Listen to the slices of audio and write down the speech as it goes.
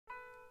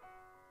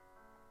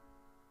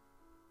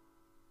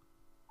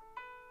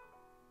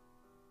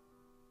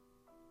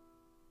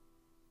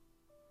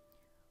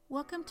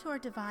Welcome to our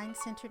Divine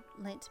Centered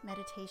Lent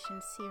Meditation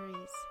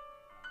series.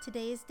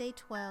 Today is day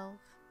 12,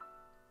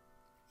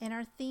 and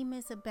our theme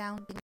is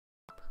Abounding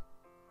Hope,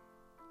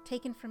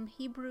 taken from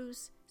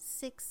Hebrews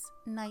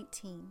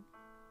 6:19.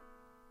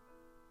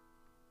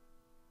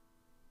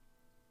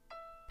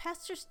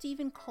 Pastor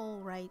Stephen Cole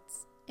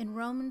writes, in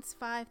Romans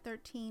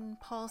 5:13,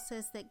 Paul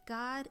says that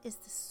God is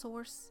the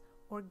source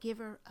or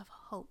giver of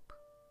hope.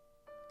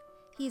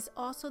 He is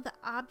also the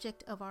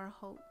object of our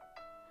hope.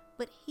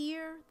 But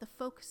here, the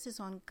focus is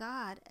on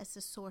God as the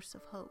source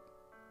of hope.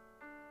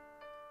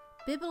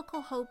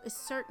 Biblical hope is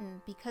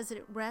certain because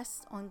it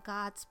rests on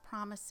God's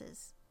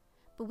promises,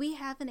 but we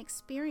haven't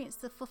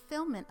experienced the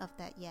fulfillment of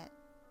that yet.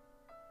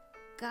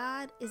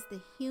 God is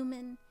the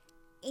human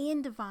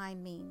and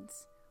divine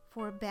means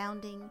for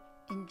abounding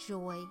in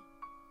joy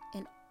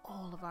in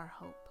all of our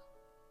hope.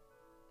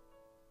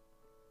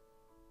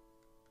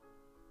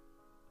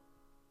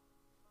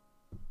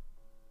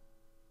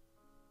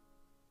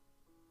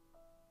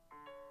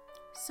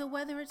 So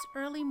whether it's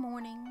early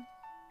morning,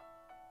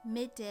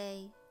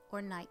 midday,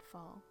 or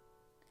nightfall,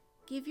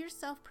 give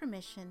yourself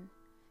permission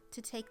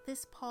to take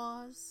this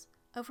pause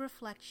of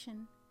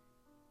reflection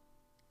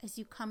as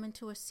you come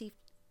into a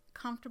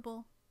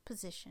comfortable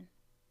position.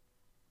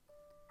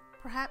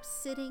 Perhaps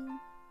sitting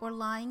or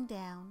lying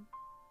down.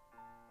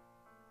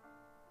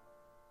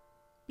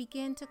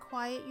 Begin to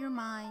quiet your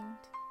mind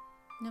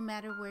no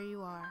matter where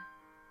you are.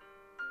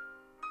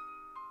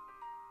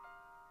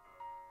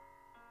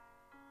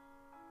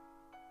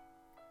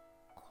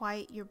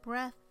 Quiet your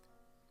breath.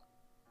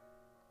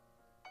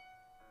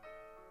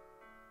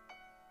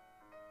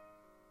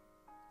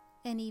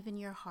 And even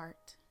your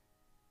heart.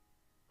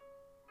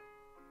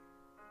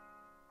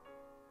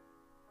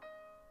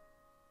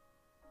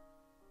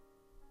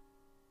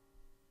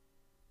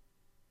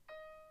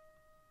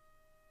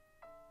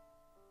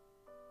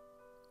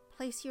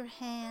 Place your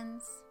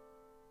hands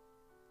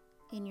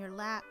in your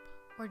lap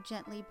or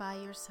gently by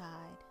your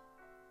side.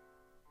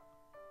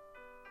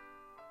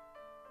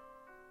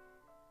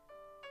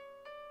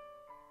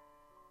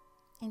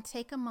 And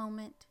take a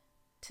moment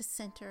to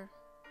center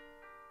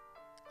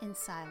in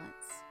silence.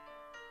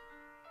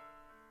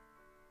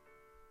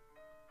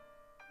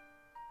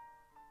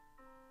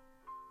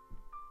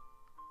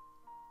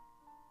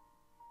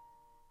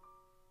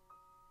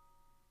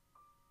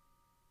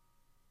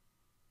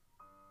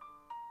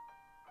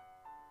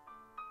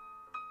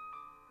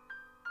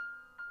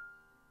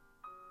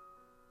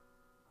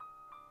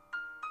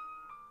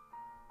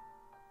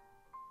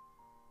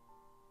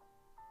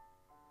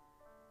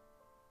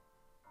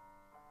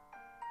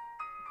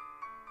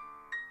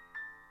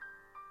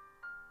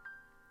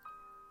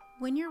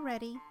 When you're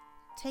ready,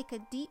 take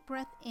a deep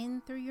breath in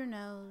through your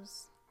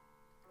nose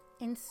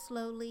and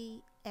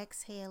slowly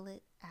exhale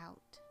it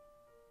out.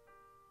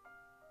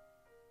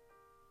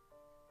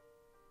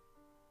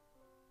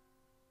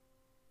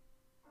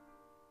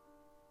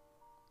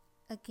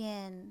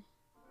 Again,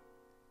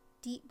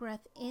 deep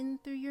breath in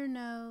through your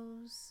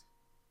nose,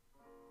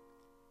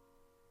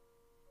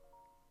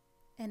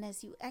 and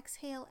as you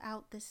exhale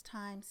out this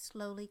time,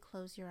 slowly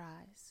close your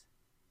eyes.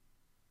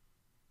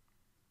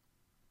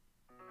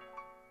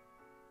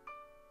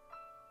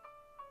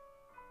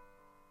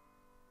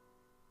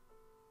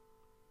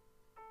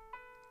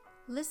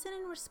 Listen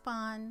and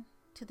respond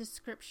to the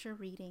scripture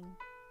reading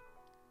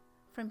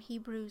from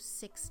Hebrews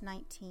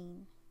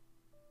 6:19.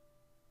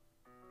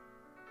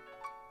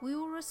 We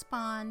will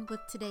respond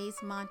with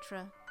today's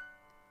mantra.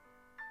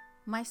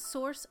 My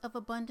source of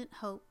abundant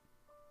hope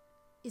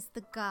is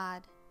the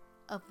God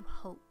of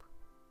hope.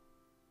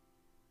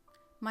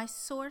 My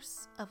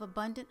source of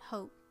abundant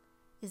hope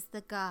is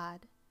the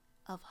God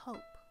of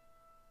hope.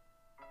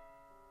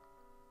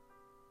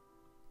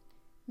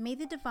 May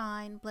the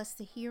divine bless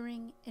the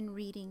hearing and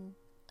reading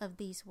of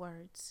these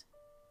words.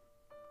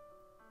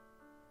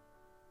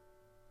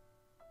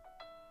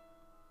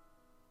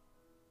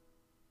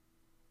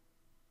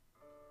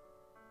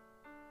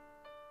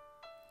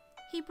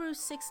 Hebrews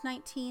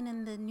 6:19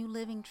 in the New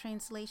Living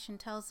Translation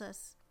tells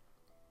us,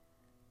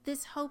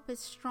 this hope is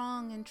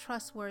strong and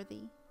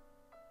trustworthy,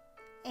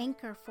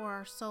 anchor for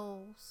our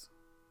souls.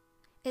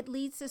 It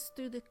leads us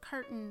through the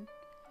curtain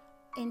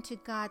into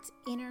God's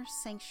inner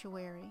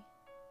sanctuary.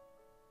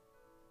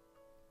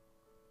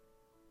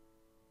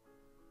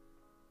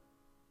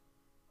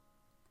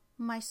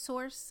 My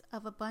source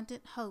of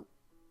abundant hope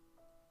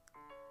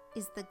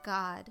is the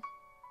God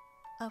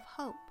of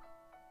hope.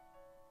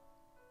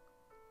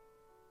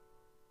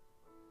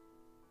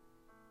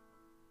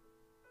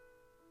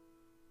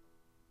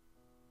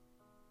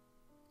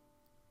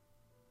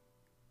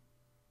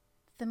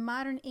 The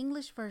Modern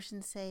English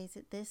Version says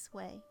it this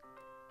way.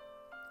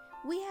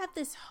 We have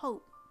this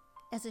hope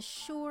as a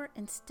sure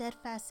and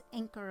steadfast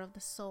anchor of the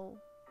soul,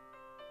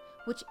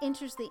 which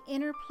enters the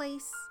inner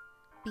place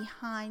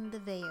behind the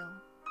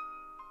veil.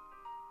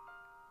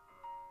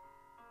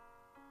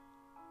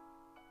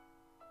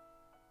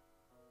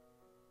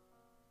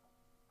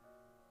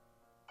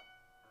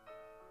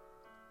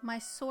 My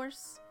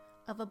source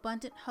of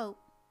abundant hope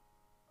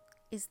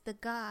is the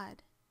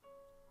God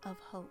of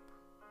hope.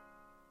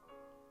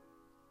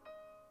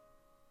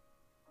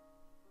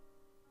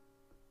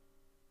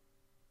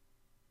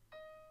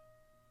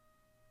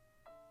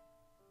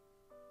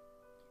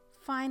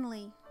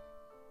 Finally,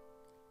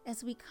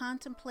 as we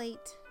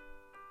contemplate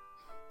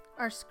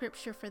our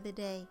scripture for the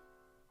day,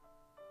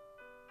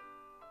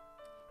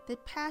 the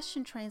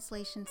Passion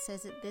Translation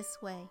says it this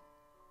way: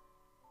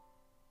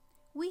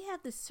 we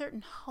have this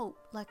certain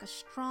hope like a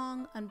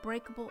strong,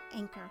 unbreakable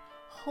anchor,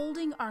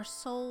 holding our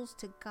souls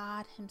to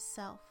God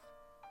Himself.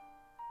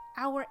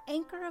 Our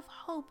anchor of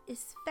hope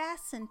is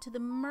fastened to the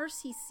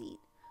mercy seat,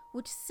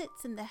 which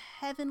sits in the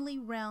heavenly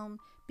realm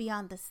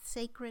beyond the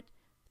sacred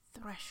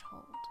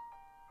threshold.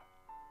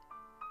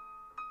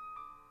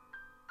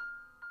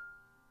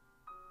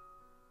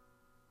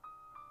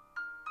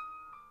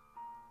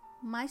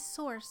 My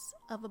source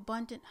of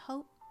abundant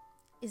hope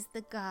is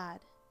the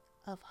God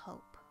of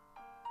hope.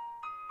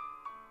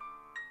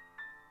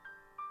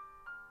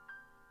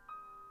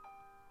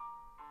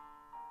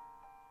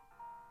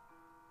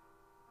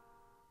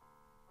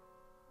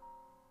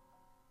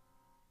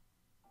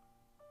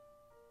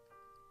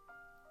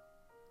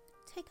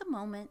 Take a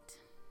moment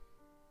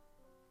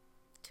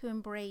to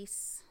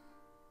embrace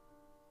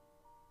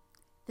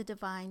the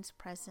Divine's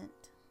present.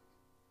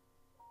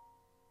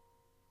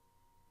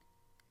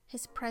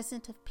 His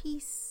presence of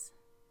peace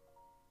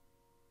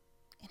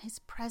and His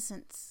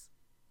presence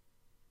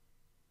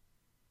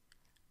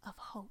of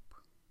hope.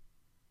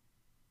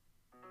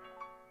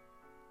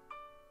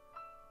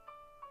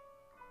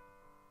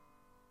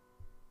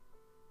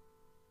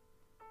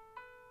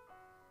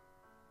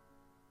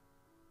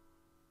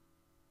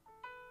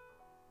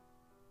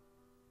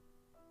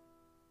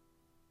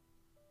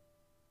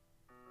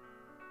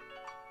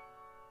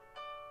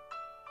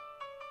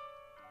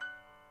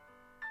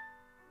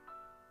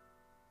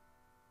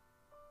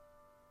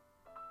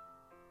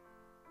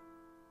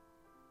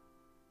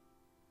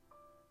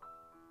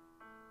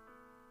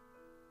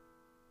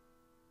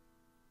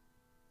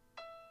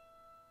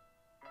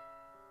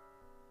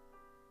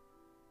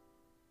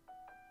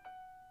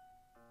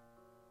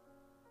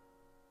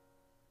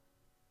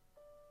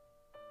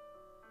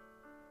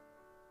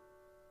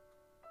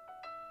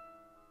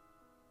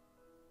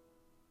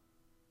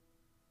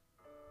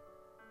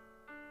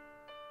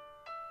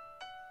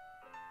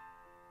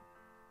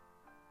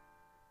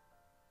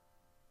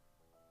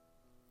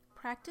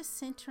 Practice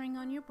centering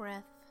on your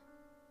breath,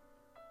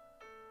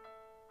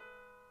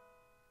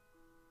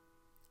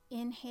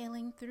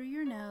 inhaling through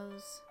your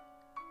nose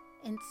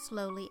and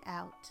slowly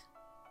out.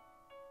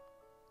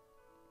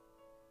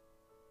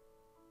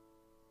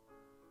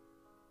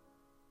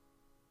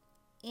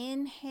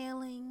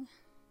 Inhaling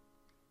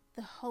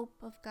the hope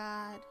of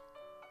God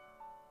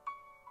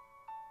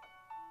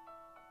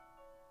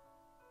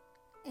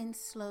and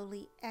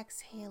slowly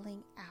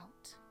exhaling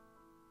out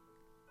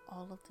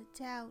all of the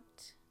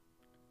doubt,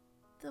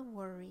 the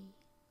worry,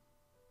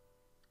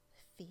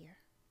 the fear.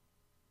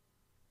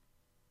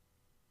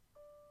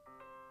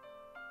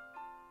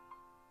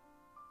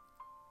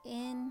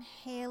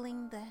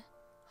 Inhaling the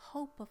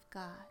hope of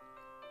God,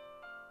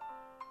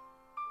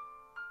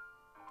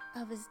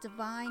 of His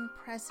divine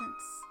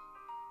presence,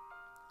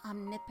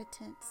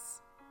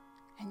 omnipotence,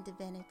 and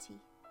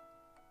divinity.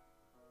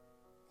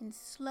 And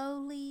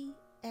slowly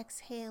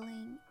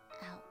exhaling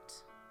out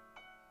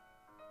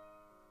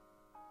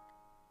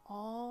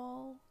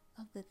all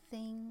of the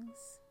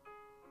things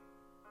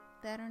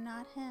that are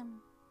not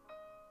Him.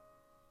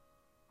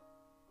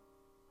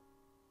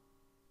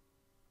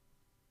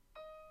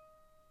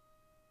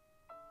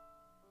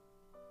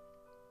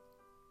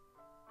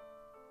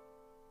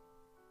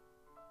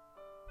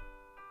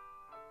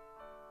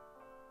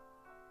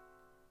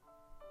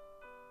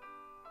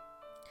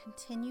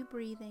 Continue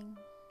breathing.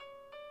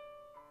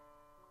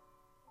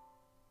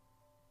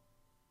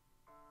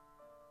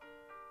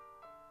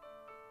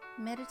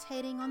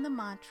 Meditating on the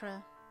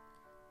mantra,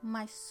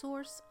 my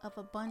source of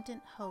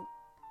abundant hope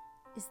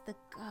is the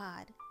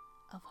God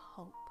of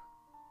hope.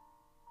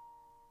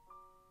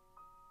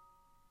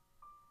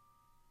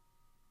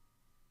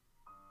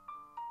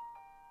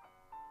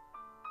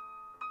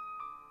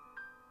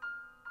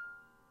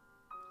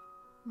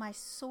 My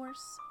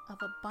source of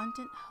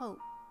abundant hope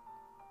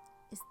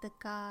is the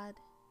God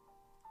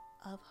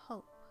of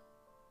hope.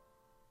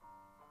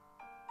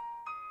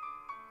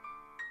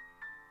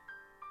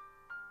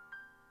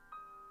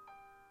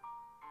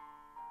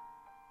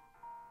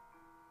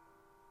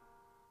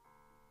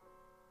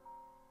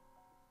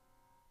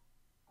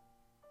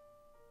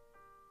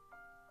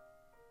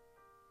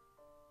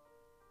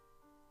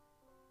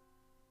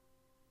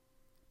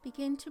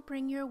 Begin to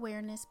bring your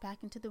awareness back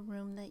into the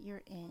room that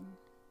you're in.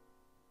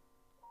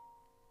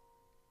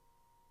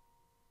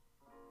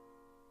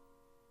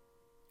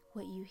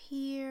 What you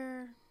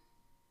hear,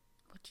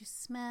 what you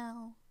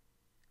smell,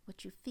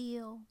 what you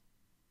feel.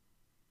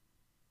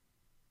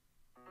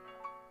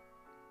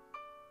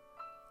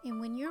 And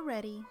when you're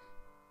ready,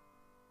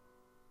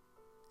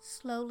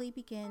 slowly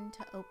begin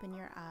to open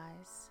your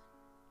eyes.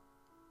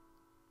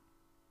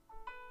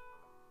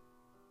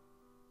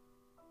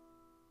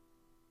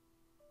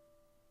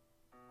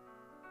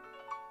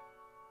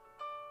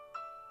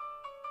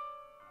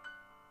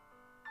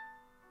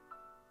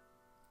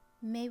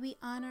 May we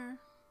honor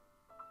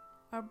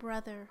our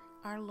brother,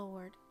 our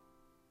Lord,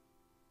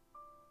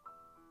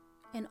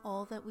 in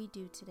all that we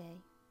do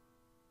today.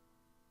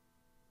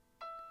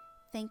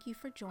 Thank you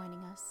for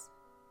joining us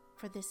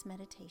for this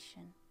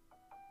meditation.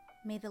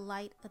 May the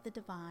light of the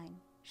divine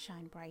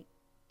shine bright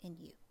in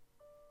you.